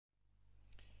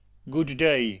Good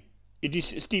day, it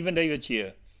is Stephen David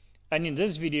here, and in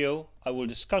this video I will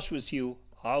discuss with you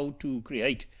how to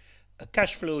create a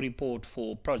cash flow report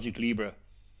for ProjectLibre.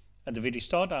 At the very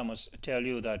start I must tell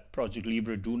you that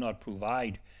ProjectLibre do not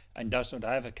provide and does not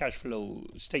have a cash flow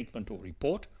statement or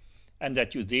report, and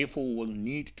that you therefore will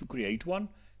need to create one,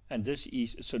 and this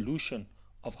is a solution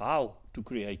of how to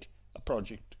create a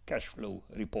project cash flow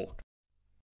report.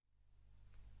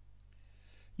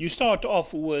 You start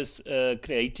off with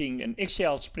creating an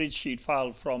Excel spreadsheet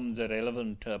file from the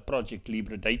relevant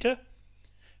ProjectLibre data.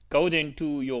 Go then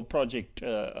to your project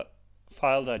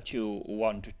file that you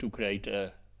want to create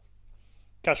a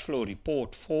cash flow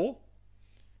report for.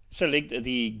 Select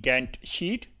the Gantt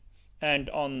sheet, and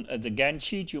on the Gantt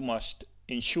sheet you must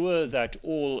ensure that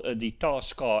all the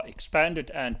tasks are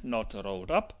expanded and not rolled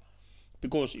up,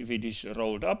 because if it is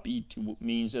rolled up it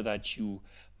means that you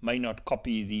may not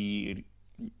copy the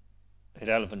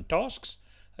relevant tasks.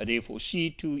 Therefore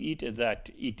see to it that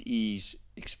it is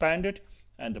expanded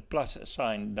and the plus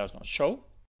sign does not show.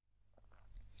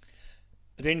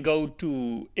 Then go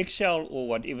to Excel or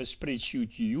whatever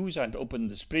spreadsheet you use and open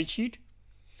the spreadsheet.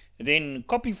 Then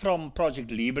copy from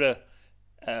ProjectLibre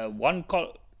one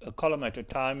column at a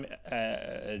time,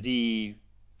 the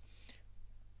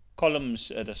columns,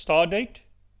 the start date,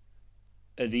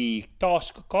 the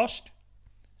task cost.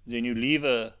 Then you leave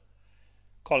a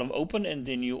column open, and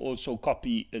then you also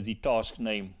copy the task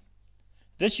name.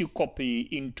 This you copy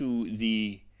into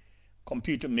the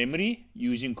computer memory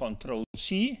using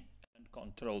Ctrl+C and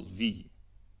Ctrl+V.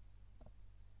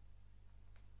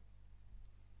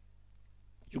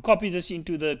 You copy this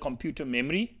into the computer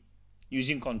memory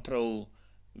using Ctrl+V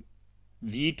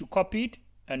to copy it,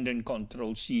 and then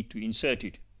Ctrl+C to insert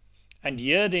it. And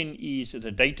here then is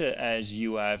the data as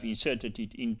you have inserted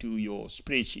it into your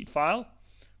spreadsheet file.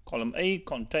 Column A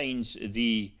contains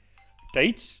the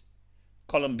dates,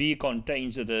 column B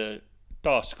contains the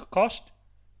task cost,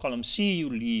 column C you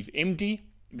leave empty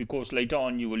because later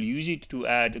on you will use it to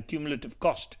add a cumulative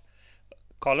cost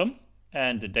column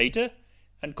and the data,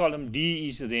 and column D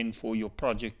is then for your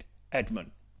project admin.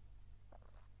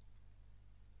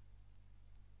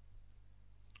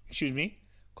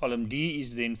 Column D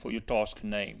is then for your task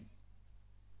name.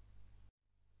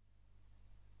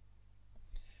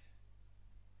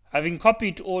 Having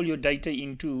copied all your data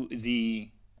into the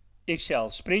Excel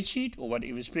spreadsheet or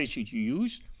whatever spreadsheet you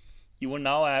use, you will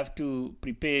now have to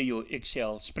prepare your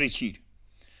Excel spreadsheet.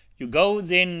 You go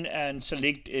then and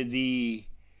select the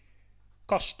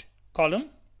cost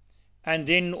column, and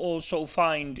then also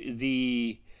find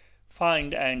the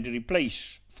find and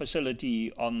replace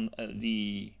facility on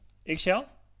the Excel,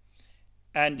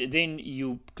 and then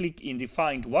you click in the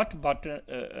find what button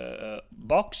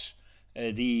box,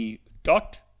 the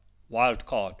dot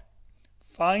wildcard,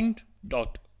 find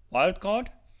dot wildcard,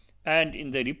 and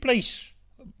in the replace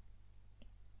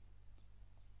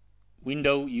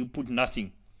window you put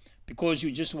nothing, because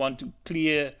you just want to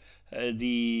clear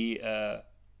the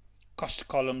cost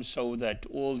column so that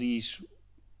all these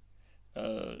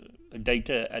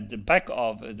data at the back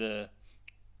of the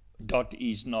dot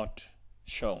is not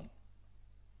shown.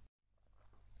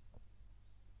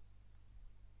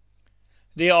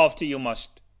 Thereafter you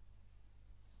must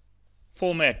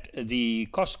format the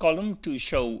cost column to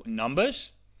show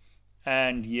numbers,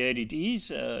 and here it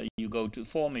is. You go to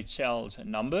format cells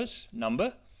and numbers,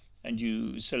 number, and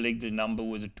you select the number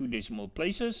with the 2 decimal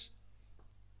places.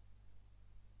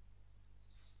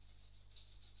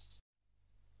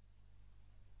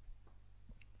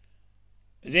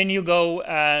 Then you go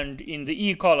and in the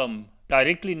E column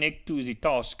directly next to the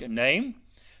task name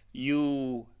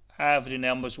you have the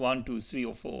numbers 1, 2, 3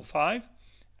 or 4 or 5,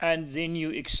 and then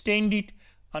you extend it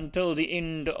until the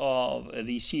end of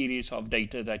the series of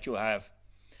data that you have.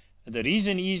 The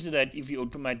reason is that if you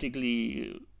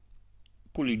automatically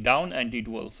pull it down and it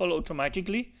will fill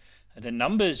automatically, the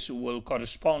numbers will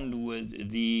correspond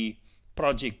with the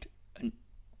project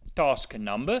task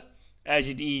number as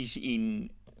it is in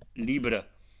Libre,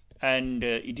 and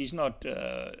it is not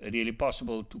really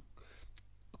possible to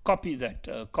copy that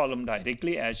column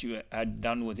directly as you had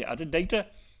done with the other data,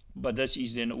 but this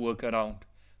is then a workaround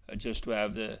just to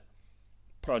have the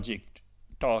project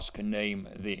task name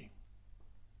there.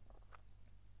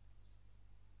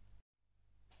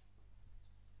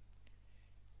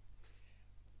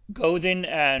 Go then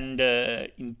and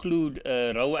include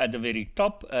a row at the very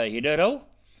top, a header row,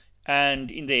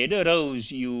 and in the header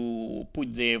rows you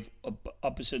put there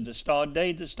opposite the start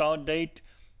date,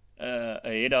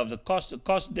 ahead of the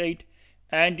cost date,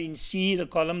 and in C, the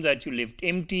column that you left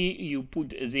empty, you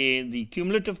put there the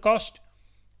cumulative cost,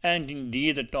 and in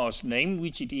D, the task name,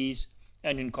 which it is,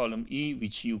 and in column E,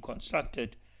 which you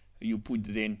constructed, you put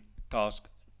then task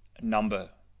number.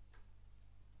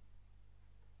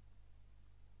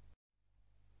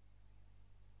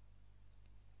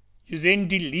 You then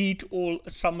delete all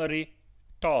summary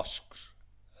tasks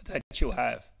that you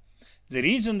have. The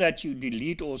reason that you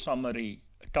delete all summary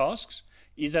tasks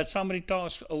is that summary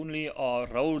tasks only are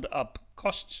rolled up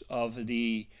costs of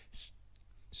the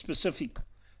specific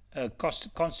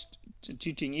cost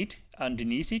constituting it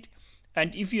underneath it.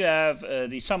 And if you have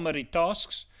the summary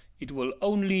tasks, it will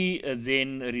only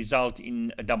then result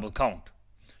in a double count.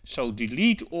 So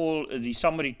delete all the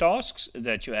summary tasks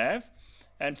that you have.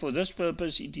 And for this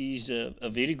purpose, it is a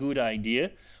very good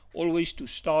idea always to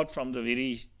start from the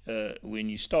very, when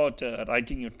you start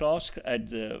writing your task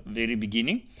at the very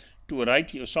beginning, to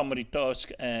write your summary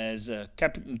task as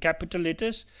in capital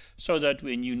letters, so that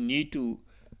when you need to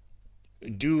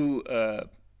do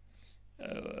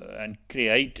and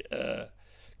create a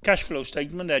cash flow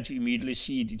statement, that you immediately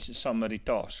see it's a summary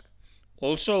task.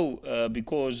 Also,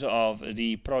 because of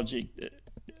the project,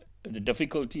 the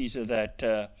difficulties that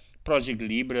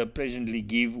ProjectLibre presently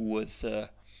give with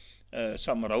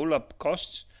some roll-up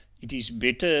costs, it is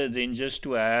better than just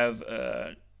to have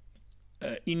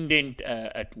indent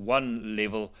at one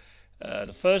level.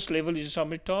 The first level is a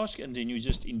summary task, and then you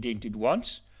just indent it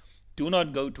once. Do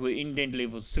not go to an indent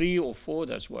level 3 or 4.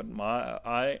 That's what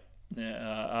I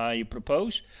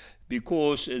propose,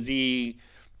 because the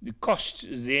cost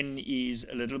then is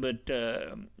a little bit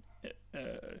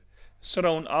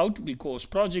thrown out, because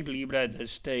ProjectLibre at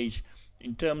this stage,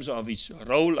 in terms of its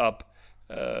roll-up,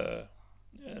 the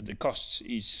costs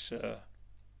is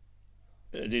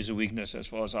there's a weakness as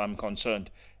far as I'm concerned,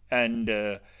 and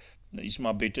it's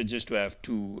much better just to have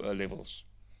two levels.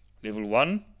 Level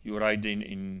 1, you write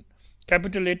in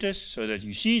capital letters so that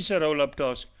you see it's a roll-up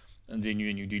task, and then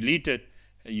when you delete it,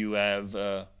 you have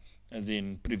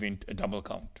then prevent a double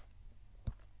count.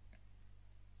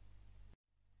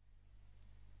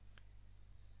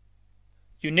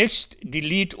 You next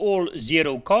delete all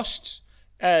zero costs,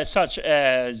 such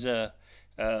as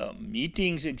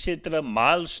meetings, etc.,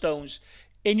 milestones.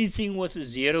 Anything with a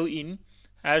zero in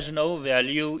has no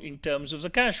value in terms of the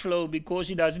cash flow, because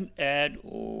it doesn't add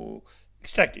or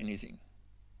extract anything.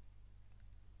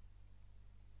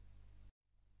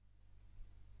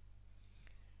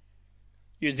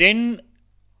 You then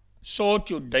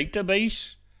sort your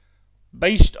database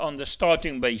based on the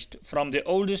starting base, from the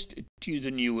oldest to the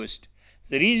newest.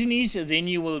 The reason is then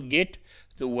you will get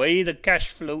the way the cash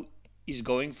flow is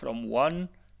going from one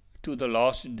to the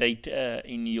last date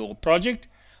in your project,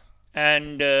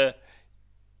 and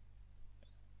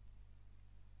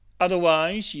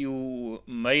otherwise you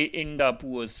may end up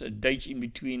with dates in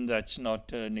between that's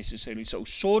not necessary. So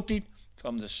sort it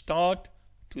from the start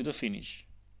to the finish.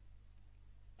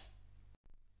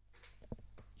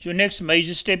 Your next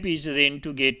major step is then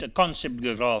to get a concept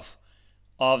graph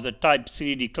of the type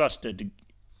 3D cluster.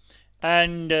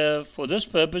 And for this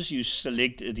purpose, you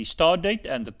select the start date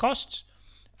and the costs,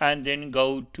 and then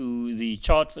go to the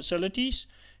chart facilities,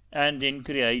 and then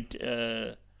create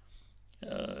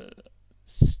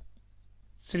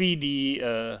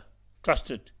 3D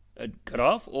clustered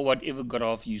graph, or whatever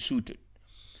graph you suited.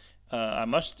 I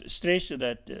must stress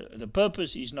that the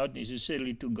purpose is not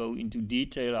necessarily to go into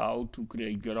detail how to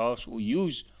create graphs or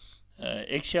use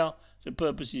Excel. The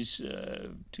purpose is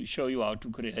to show you how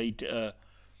to create a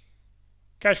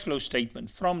cash flow statement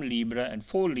from Libre and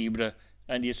for Libre,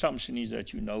 and the assumption is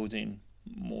that you know then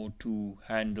more to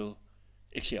handle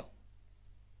Excel.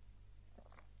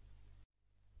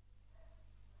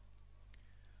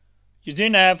 You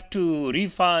then have to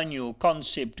refine your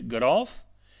concept graph,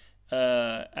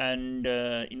 and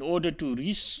in order to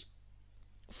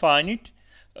refine it,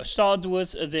 start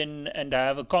with then and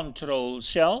have a control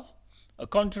cell. A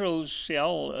control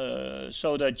cell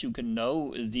so that you can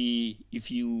know if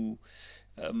you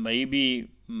maybe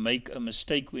make a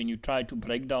mistake when you try to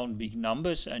break down big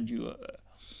numbers, and you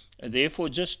therefore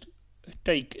just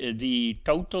take the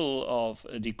total of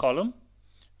the column,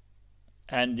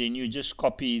 and then you just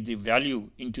copy the value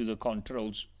into the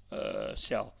controls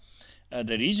cell.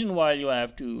 The reason why you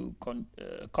have to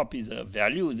copy the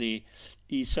value there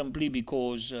is simply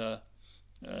because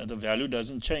the value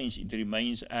doesn't change, it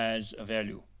remains as a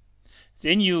value.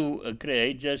 Then you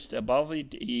create just above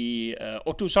it a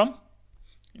auto sum.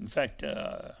 In fact,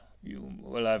 you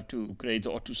will have to create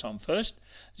the auto sum first.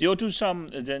 The auto sum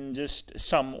then just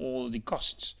sum all the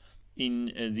costs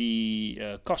in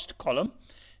the cost column,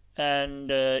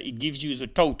 and it gives you the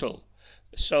total,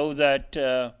 so that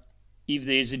if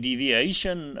there's a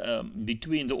deviation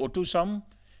between the auto sum,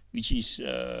 which is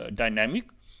dynamic,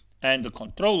 and the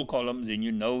control column, then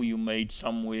you know you made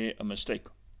somewhere a mistake.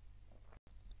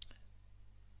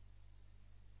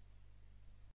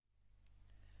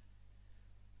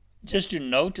 Just to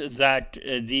note that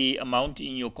the amount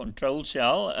in your control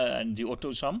cell and the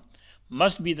auto sum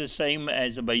must be the same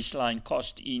as the baseline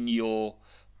cost in your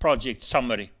project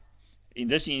summary. In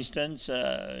this instance,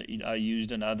 I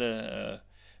used another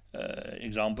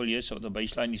example here, so the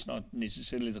baseline is not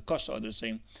necessarily the costs are the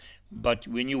same. But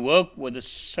when you work with the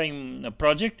same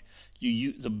project, you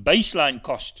use the baseline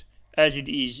cost as it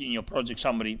is in your project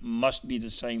summary must be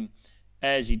the same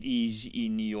as it is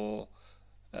in your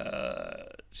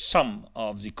sum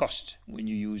of the cost when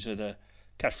you use the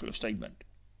cash flow statement.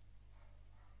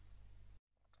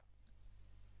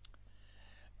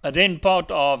 Then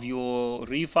part of your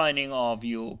refining of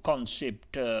your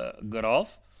concept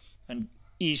graph and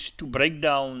is to break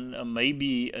down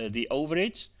maybe the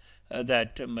overheads,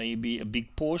 that may be a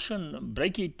big portion,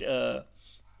 break it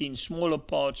in smaller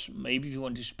parts. Maybe if you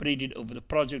want to spread it over the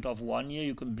project of 1 year,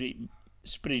 you can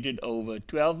spread it over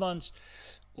 12 months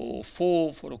or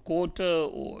 4 for a quarter,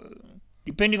 or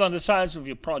depending on the size of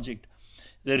your project.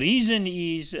 The reason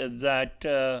is that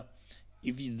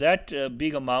if that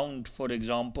big amount, for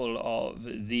example, of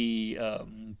the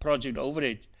project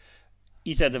overhead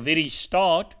is at the very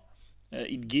start,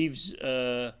 it gives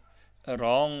a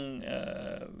wrong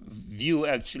view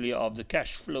actually of the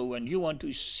cash flow, and you want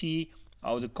to see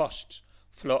how the costs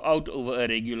flow out over a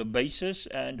regular basis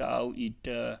and how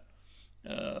it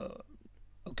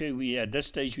okay, we at this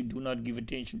stage we do not give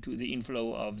attention to the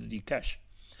inflow of the cash,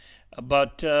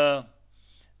 but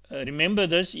remember,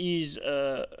 this is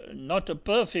not a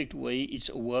perfect way. It's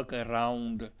a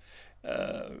workaround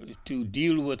to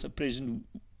deal with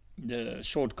the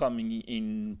shortcoming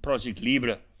in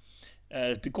ProjectLibre,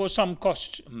 because some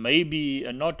costs may be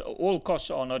not all costs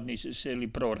are not necessarily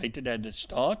prorated at the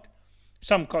start.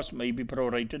 Some costs may be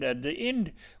prorated at the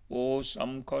end, or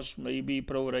some costs may be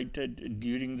prorated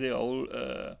during the whole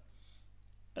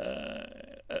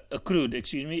accrued.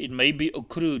 Excuse me. It may be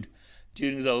accrued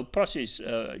during the whole process.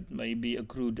 It may be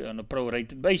accrued on a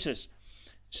prorated basis.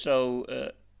 So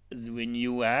when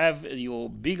you have your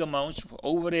big amounts for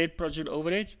overhead, project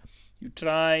overheads, you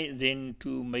try then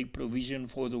to make provision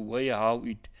for the way how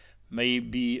it may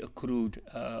be accrued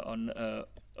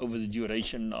over the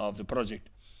duration of the project.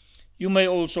 You may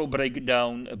also break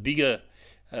down bigger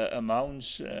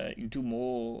amounts into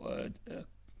more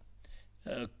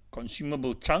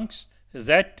consumable chunks.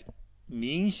 That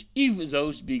means if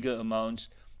those bigger amounts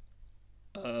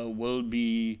will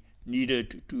be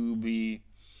needed to be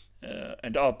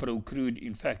and are procured,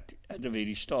 in fact, at the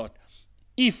very start.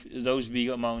 If those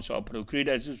bigger amounts are procured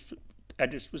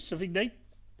at a specific date,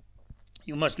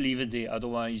 you must leave it there,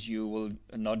 otherwise you will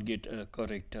not get a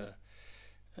correct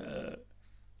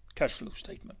cash flow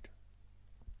statement.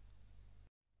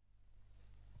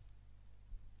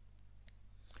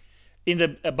 In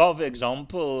the above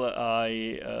example,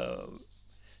 I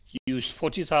used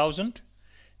 40,000,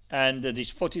 and this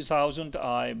 40,000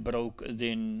 I broke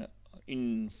then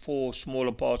in 4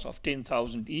 smaller parts of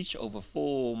 10,000 each over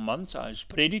 4 months. I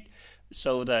spread it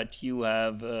so that you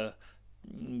have a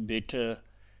better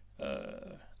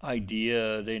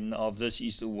idea then of this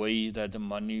is the way that the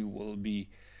money will be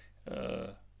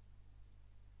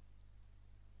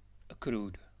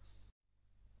accrued.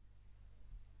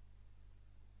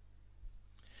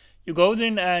 You go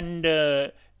then and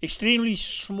extremely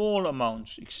small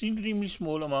amounts,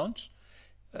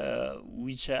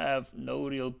 which have no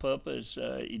real purpose,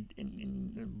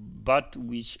 but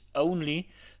which only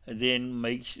then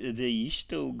makes the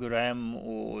histogram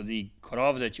or the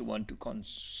graph that you want to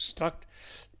construct,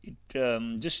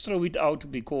 just throw it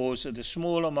out, because the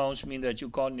small amounts mean that you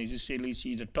can't necessarily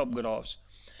see the top graphs.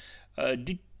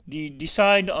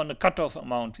 Decide on a cutoff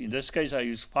amount. In this case, I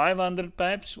use 500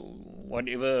 perhaps, or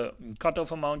whatever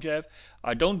cutoff amount you have.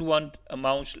 I don't want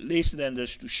amounts less than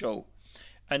this to show.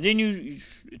 And then you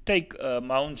take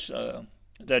amounts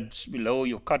that's below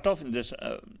your cutoff, in this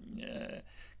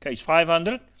case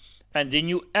 500, and then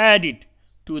you add it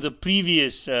to the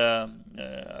previous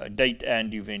date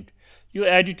and event. You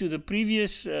add it to the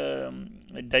previous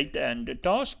date and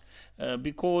task,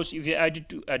 because if you add it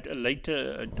to at a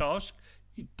later task,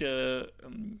 it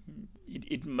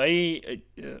may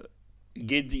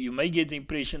you may get the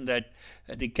impression that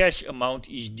the cash amount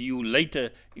is due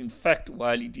later, in fact,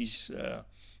 while it is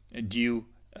due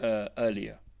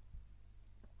earlier.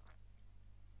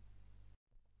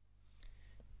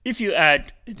 If you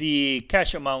add the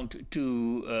cash amount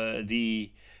to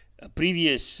the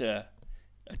previous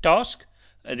task,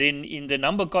 then in the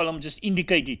number column just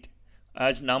indicate it.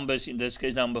 as numbers, in this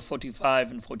case number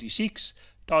 45 and 46,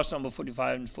 task number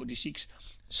 45 and 46,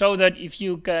 so that if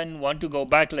you can want to go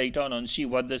back later on and see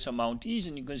what this amount is,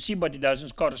 and you can see but it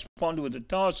doesn't correspond with the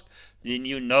task, then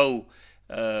you know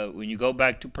when you go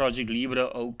back to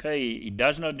ProjectLibre, okay, it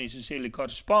does not necessarily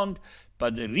correspond,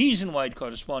 but the reason why it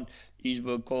corresponds is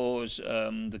because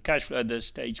the cash flow at this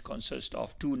stage consists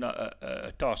of two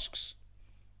tasks.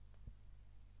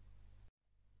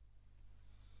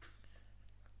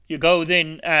 You go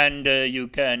then and you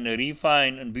can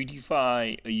refine and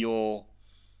beautify your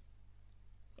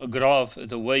graph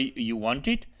the way you want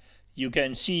it. You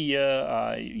can see here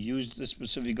I used this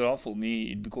specific graph for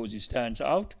me because it stands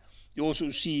out. You also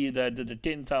see that the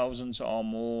 10,000s are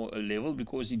more level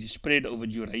because it is spread over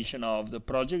duration of the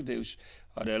project. Those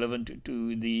are relevant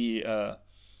to the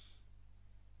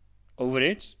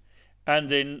overheads. And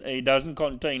then it doesn't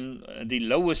contain the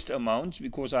lowest amounts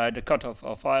because I had a cutoff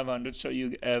of 500, so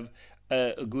you have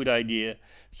a good idea.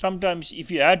 Sometimes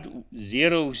if you had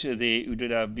zeros there, it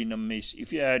would have been a mess.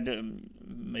 If you had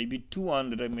maybe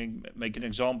 200, I make an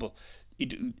example,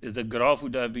 the graph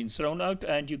would have been thrown out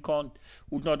and you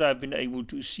would not have been able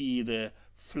to see the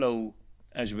flow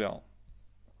as well.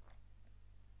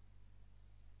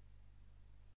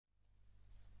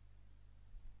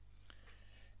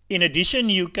 In addition,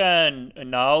 you can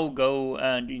now go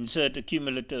and insert a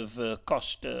cumulative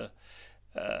cost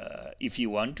if you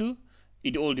want to.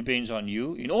 It all depends on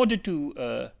you. In order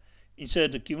to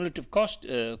insert the cumulative cost,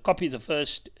 copy the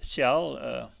first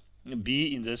cell,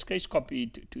 B in this case, copy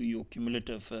it to your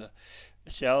cumulative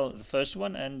cell, the first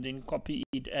one, and then copy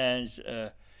it as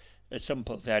a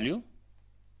simple value.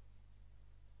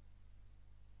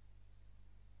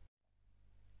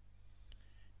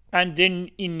 And then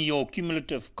in your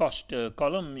cumulative cost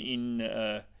column,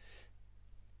 you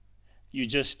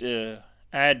just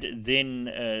add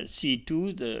then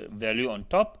C2, the value on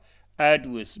top, add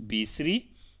with B3,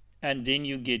 and then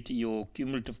you get your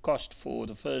cumulative cost for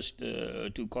the first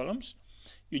two columns.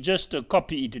 You just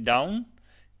copy it down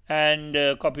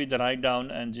and copy the right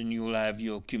down, and then you will have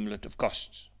your cumulative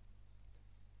costs.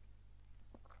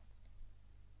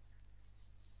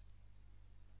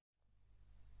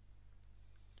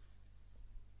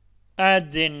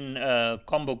 Add then a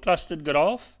combo clustered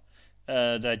graph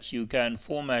that you can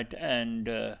format and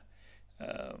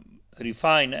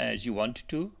refine as you want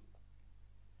to.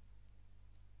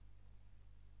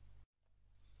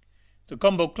 The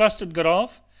combo clustered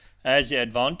graph has the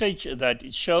advantage that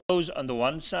it shows on the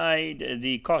one side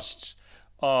the costs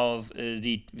of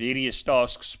the various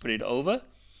tasks spread over,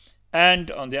 and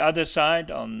on the other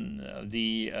side, on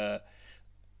the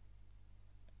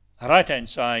right hand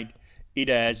side, it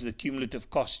has the cumulative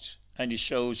costs, and it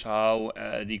shows how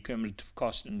the cumulative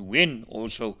cost, and when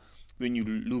also when you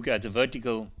look at the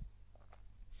vertical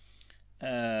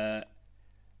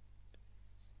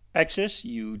axis,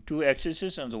 two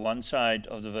axes. On the one side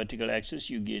of the vertical axis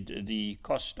you get the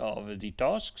cost of the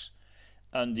tasks.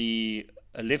 On the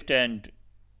left hand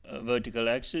vertical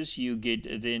axis you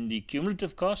get then the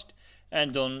cumulative cost,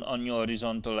 and then on your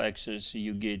horizontal axis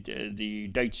you get the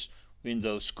dates when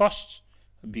those costs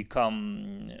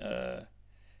become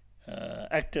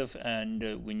active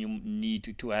and when you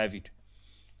need to have it.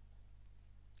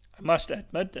 I must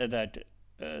admit that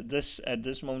at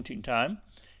this moment in time,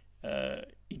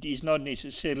 it is not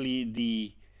necessarily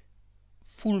the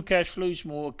full cash flow, it's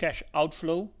more cash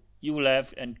outflow. You will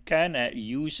have and can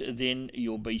use then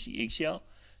your basic Excel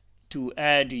to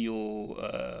add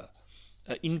your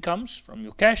incomes from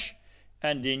your cash,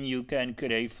 and then you can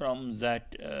create from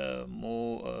that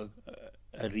more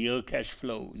a real cash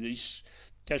flow. This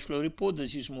cash flow report,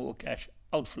 this is more cash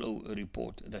outflow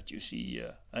report that you see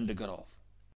under graph.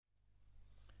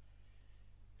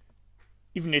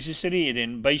 If necessary,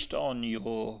 then based on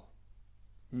your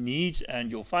needs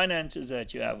and your finances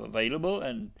that you have available,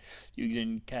 and you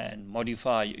then can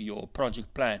modify your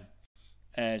project plan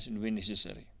as and when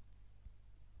necessary.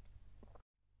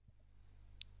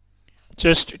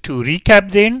 Just to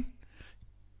recap then,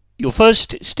 your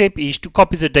first step is to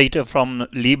copy the data from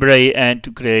Libre and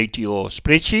to create your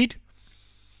spreadsheet.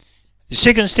 The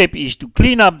second step is to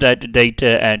clean up that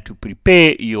data and to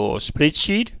prepare your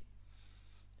spreadsheet.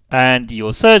 And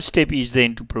your third step is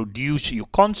then to produce your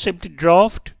concept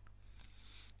draft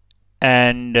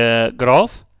and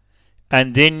graph,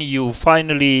 and then you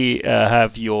finally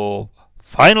have your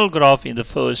final graph in the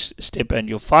first step, and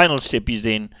your final step is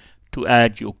then to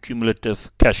add your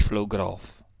cumulative cash flow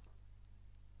graph.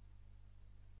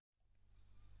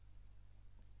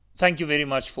 Thank you very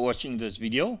much for watching this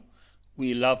video.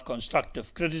 We love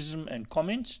constructive criticism and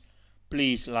comments.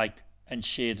 Please like and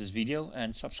share this video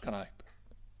and subscribe.